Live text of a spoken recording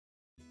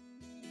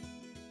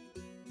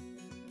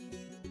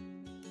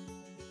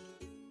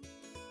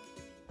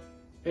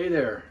Hey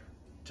there,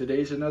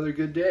 today's another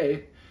good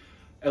day.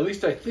 At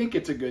least I think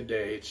it's a good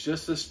day. It's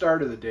just the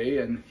start of the day,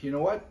 and you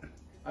know what?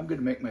 I'm gonna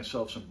make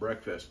myself some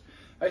breakfast.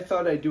 I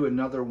thought I'd do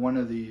another one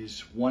of these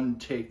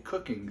one-take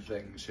cooking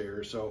things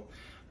here, so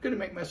I'm gonna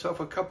make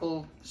myself a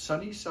couple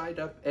sunny side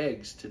up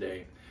eggs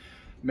today.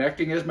 I'm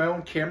acting as my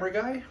own camera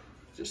guy,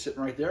 just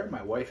sitting right there.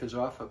 My wife is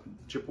off up in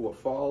Chippewa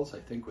Falls, I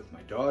think with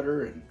my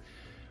daughter, and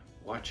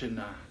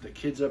watching the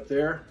kids up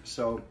there,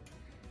 so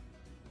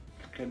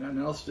got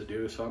nothing else to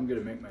do, so I'm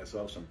gonna make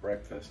myself some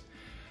breakfast.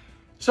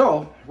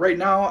 So right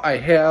now I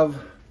have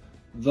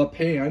the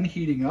pan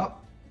heating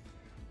up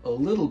a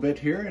little bit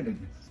here, and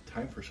it's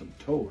time for some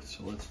toast.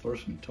 So let's throw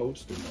some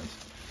toast in this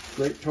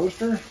great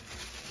toaster.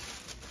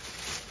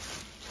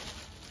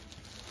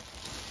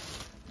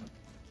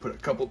 Put a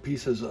couple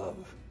pieces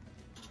of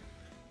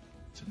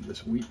some of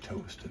this wheat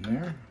toast in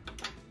there.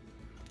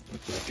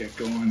 Let that get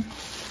going.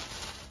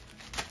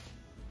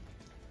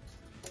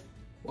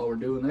 While we're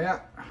doing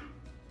that,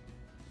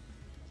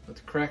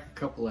 let's crack a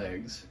couple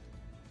eggs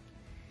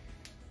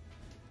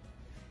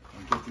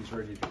and get these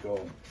ready to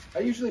go. I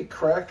usually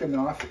crack them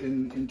off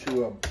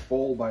into a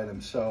bowl by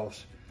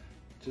themselves,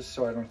 just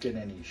so I don't get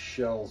any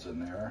shells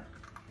in there.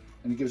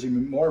 And it gives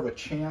me more of a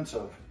chance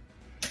of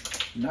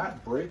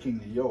not breaking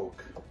the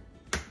yolk.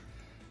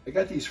 I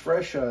got these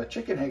fresh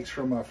chicken eggs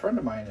from a friend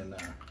of mine in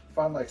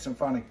Fond du Lac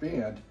Symphonic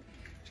Band.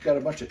 He's got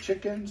a bunch of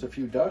chickens, a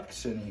few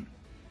ducks, and he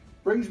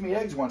brings me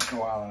eggs once in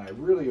a while, and I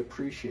really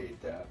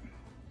appreciate that.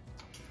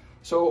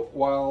 So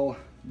while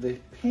the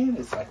pan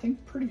is, I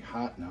think, pretty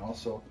hot now,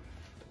 so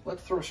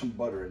let's throw some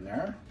butter in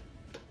there.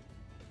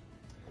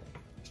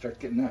 Start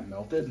getting that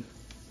melted.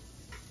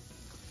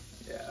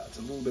 Yeah, it's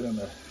a little bit on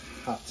the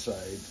hot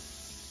side.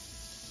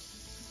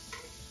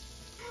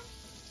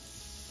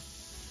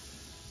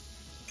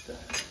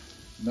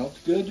 Melt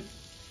good.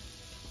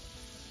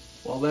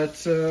 Well,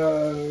 that's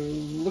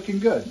looking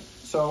good.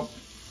 So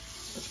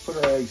let's put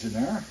our eggs in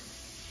there.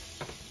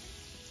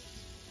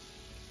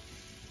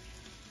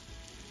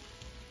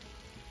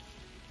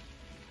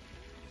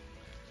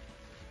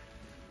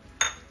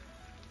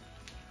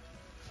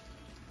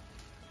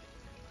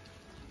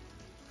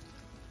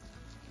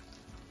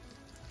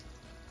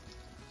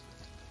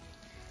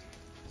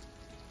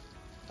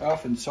 I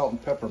often salt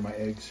and pepper my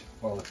eggs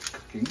while it's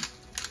cooking.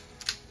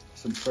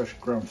 Some fresh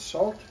ground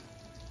salt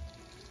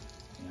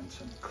and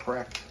some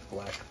cracked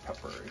black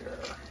pepper here.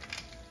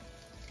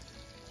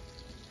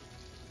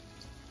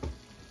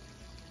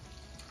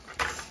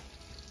 I'm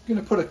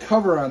gonna put a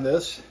cover on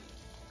this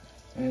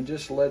and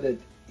just let it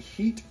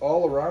heat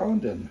all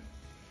around and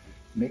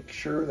make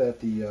sure that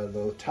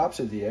the tops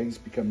of the eggs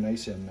become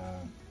nice and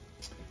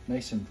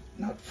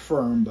not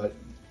firm, but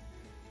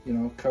you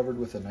know, covered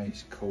with a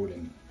nice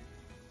coating.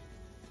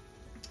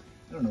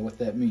 I don't know what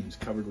that means,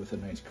 covered with a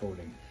nice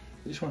coating.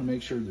 I just want to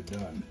make sure they're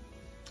done.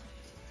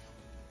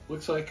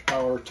 Looks like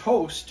our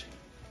toast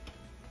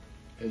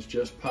has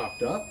just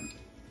popped up.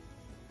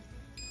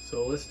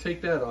 So let's take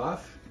that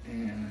off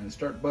and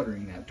start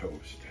buttering that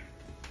toast.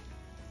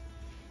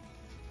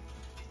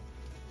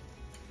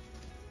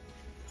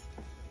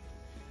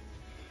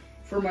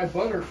 For my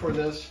butter for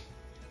this,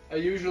 I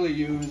usually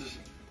use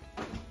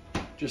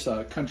just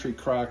a Country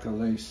Crock, a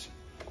nice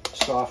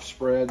soft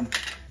spread.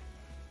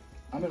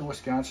 I'm in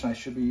Wisconsin, I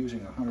should be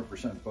using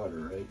 100%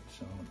 butter, right?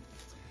 So,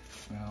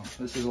 well,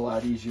 this is a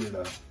lot easier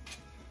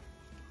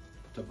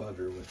to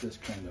butter with this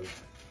kind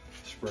of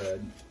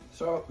spread.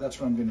 So that's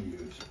what I'm gonna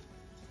use.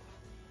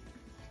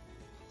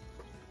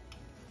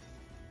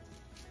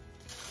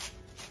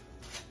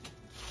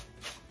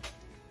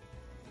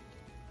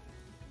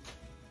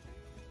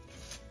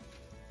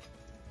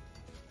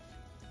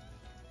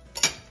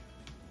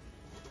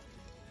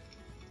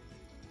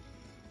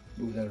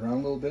 Move that around a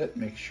little bit,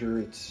 make sure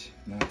it's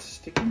not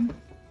sticking.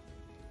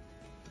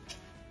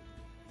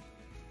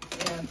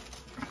 And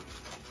I'm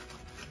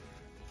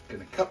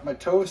gonna cut my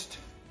toast,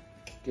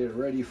 get it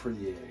ready for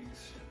the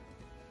eggs.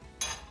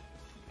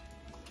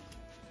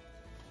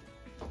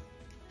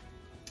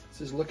 This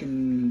is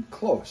looking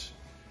close.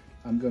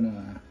 I'm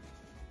gonna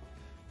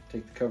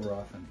take the cover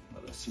off and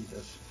let us see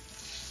this.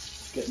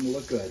 It's getting to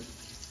look good.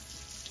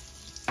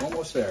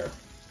 Almost there.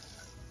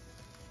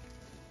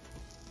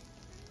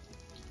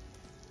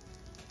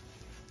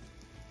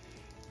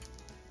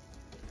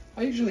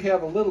 I usually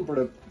have a little bit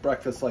of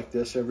breakfast like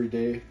this every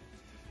day,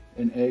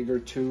 an egg or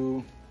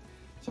two.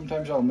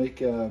 Sometimes I'll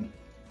make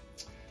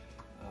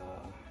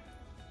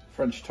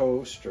French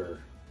toast or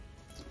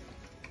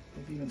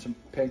maybe even some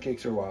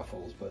pancakes or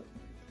waffles, but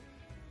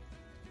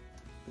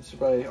this is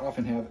what I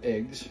often have,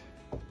 eggs.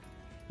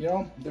 You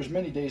know, there's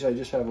many days I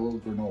just have a little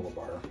granola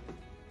bar.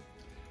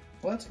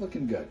 Well, that's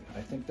looking good.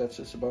 I think that's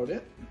just about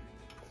it.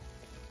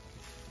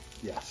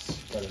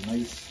 Yes, got a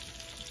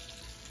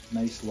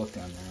nice look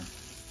on there.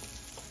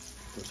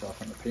 Put this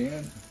off on the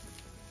pan,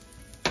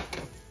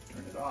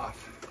 turn it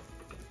off.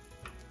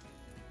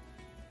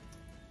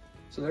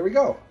 So there we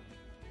go.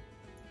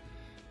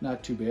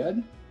 Not too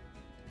bad.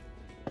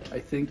 I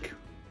think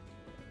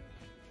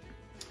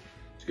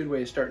it's a good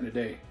way of starting the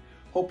day.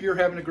 Hope you're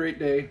having a great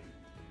day.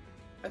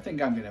 I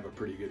think I'm going to have a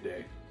pretty good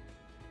day.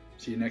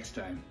 See you next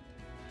time.